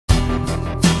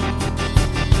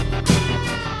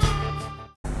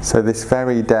So this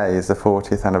very day is the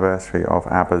 40th anniversary of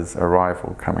ABBA's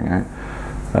Arrival coming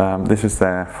out. This is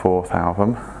their 4th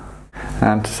album.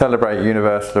 And to celebrate,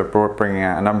 Universal are bringing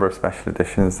out a number of special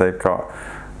editions. They've got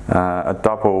a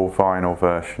double vinyl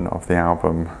version of the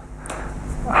album,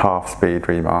 half speed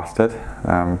remastered.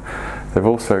 They've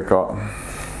also got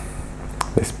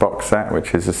this box set,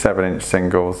 which is a 7-inch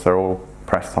singles. They're all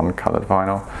pressed on coloured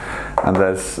vinyl. And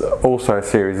there's also a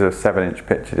series of 7-inch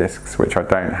picture discs, which I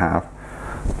don't have,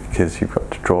 because you've got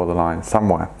to draw the line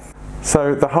somewhere.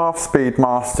 So the half speed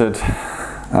mastered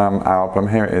album,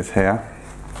 here it is here,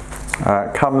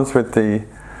 comes with the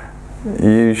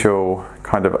usual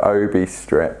kind of ABBA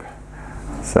strip.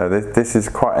 So this is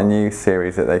quite a new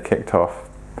series that they kicked off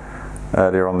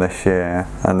earlier on this year,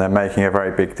 and they're making a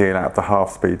very big deal out of the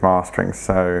half speed mastering.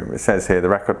 So it says here the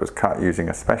record was cut using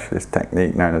a specialist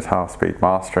technique known as half speed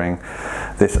mastering.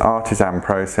 This artisan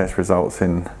process results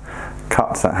in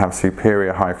cuts that have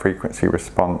superior high frequency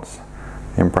response,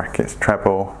 in brackets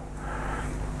treble,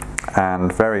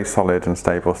 and very solid and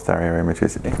stable stereo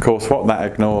images. Of course, what that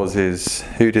ignores is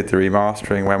who did the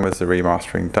remastering, when was the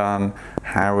remastering done,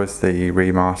 how was the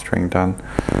remastering done,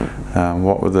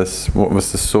 what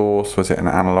was the source, was it an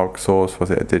analog source,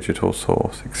 was it a digital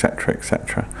source, etc,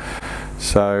 etc.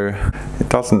 So it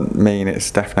doesn't mean it's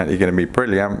definitely going to be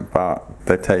brilliant, but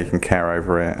they've taken care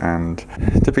over it, and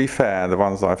to be fair, the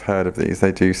ones I've heard of these,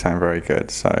 they do sound very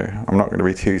good, so I'm not going to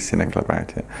be too cynical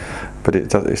about it. But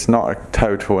it's not a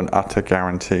total and utter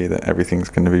guarantee that everything's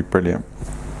going to be brilliant.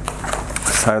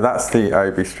 So that's the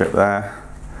ABBA strip there.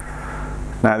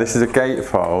 Now this is a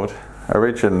gatefold.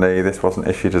 Originally this wasn't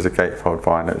issued as a gatefold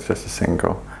vinyl, it's just a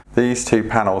single. These two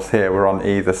panels here were on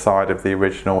either side of the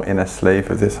original inner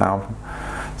sleeve of this album.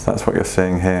 So that's what you're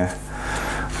seeing here.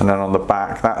 And then on the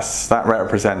back, that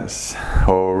represents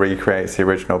or recreates the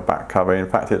original back cover. In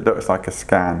fact, it looks like a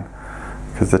scan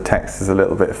because the text is a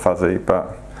little bit fuzzy,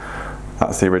 but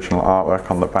that's the original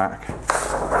artwork on the back.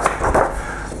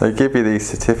 They give you these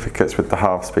certificates with the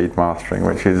half-speed mastering,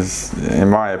 which is, in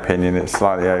my opinion, it's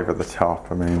slightly over the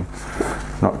top. I mean,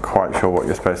 not quite sure what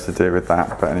you're supposed to do with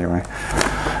that, but anyway.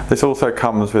 This also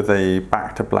comes with a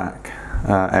Back to Black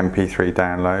MP3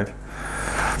 download,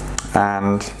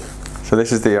 and so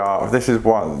this is the art. This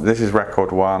is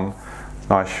record one.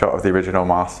 Nice shot of the original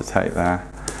master tape there.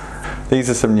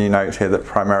 These are some new notes here that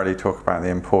primarily talk about the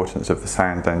importance of the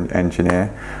sound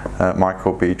engineer,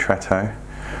 Michael B. Tretto.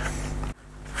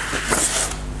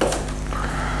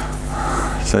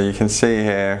 So you can see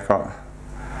here, I've got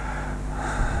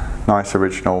nice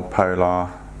original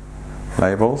Polar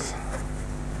labels.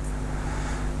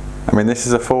 I mean, this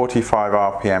is a 45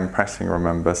 RPM pressing,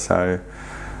 remember, so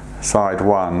side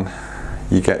one,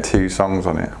 you get 2 songs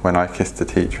on it, When I Kissed the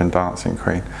Teacher and Dancing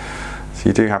Queen. So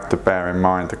you do have to bear in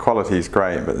mind, the quality is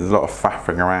great, but there's a lot of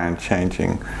faffing around,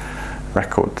 changing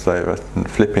records over and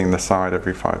flipping the side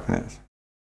every 5 minutes.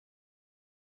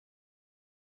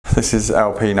 This is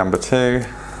LP number 2,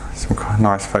 some quite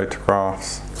nice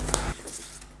photographs.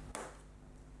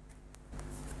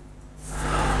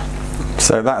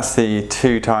 So that's the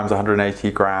 2 times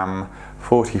 180 gram,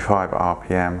 45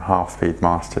 RPM, half-speed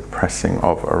mastered pressing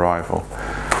of Arrival.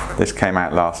 This came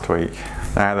out last week.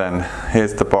 Now then,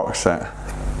 here's the box set.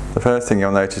 The first thing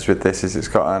you'll notice with this is it's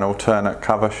got an alternate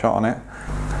cover shot on it.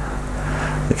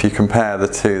 If you compare the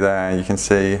two there, you can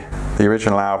see the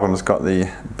original album's got the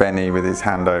Benny with his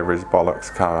hand over his bollocks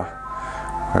cover,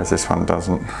 whereas this one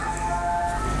doesn't.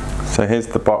 So here's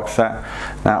the box set.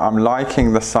 Now I'm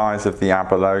liking the size of the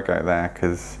ABBA logo there,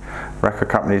 because record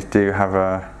companies do have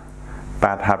a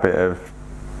bad habit of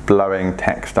blowing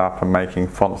text up and making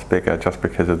fonts bigger just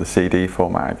because of the CD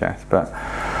format, I guess. But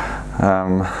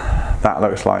that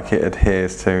looks like it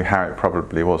adheres to how it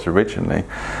probably was originally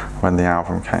when the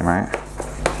album came out.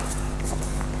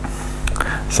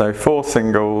 So 4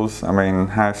 singles. I mean,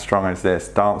 how strong is this?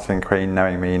 Dancing Queen,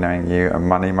 Knowing Me, Knowing You, and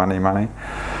Money, Money, Money.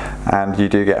 And you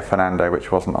do get Fernando,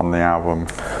 which wasn't on the album.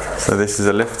 So this is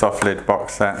a lift-off lid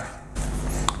box set.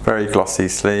 Very glossy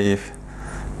sleeve.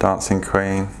 Dancing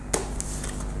Queen.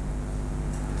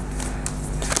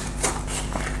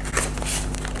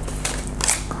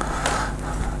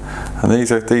 And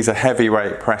these are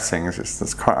heavyweight pressings.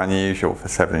 It's quite unusual for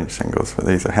 7-inch singles, but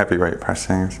these are heavyweight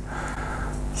pressings.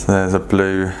 So there's a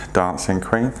blue Dancing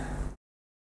Queen.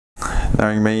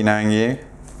 Knowing Me, Knowing You.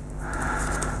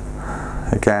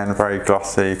 Again, very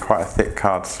glossy, quite a thick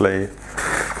card sleeve.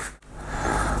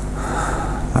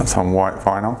 That's on white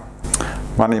vinyl.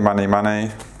 Money, Money,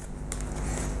 Money.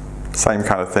 Same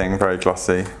kind of thing, very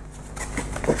glossy.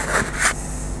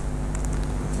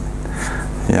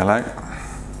 Yellow.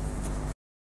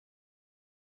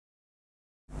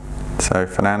 So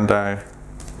Fernando.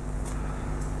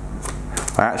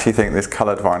 I actually think this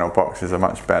coloured vinyl box is a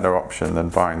much better option than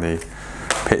buying the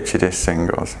picture disc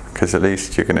singles, because at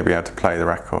least you're going to be able to play the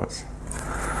records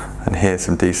and hear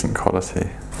some decent quality.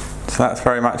 So that's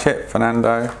very much it.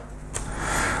 Fernando.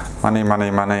 Money,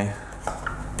 money, money.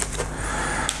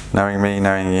 Knowing me,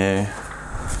 knowing you.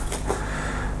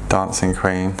 Dancing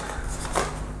Queen.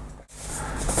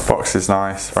 Box is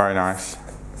nice, very nice.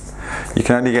 You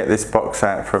can only get this box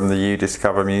set from the You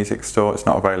Discover Music store. It's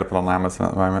not available on Amazon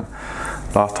at the moment.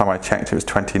 Last time I checked it was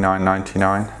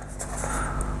 $29.99.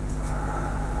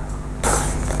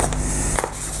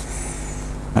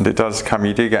 And it does come,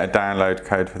 you do get a download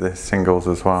code for the singles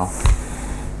as well.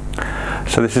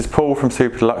 So this is Paul from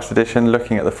Super Deluxe Edition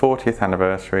looking at the 40th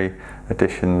anniversary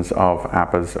editions of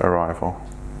ABBA's Arrival.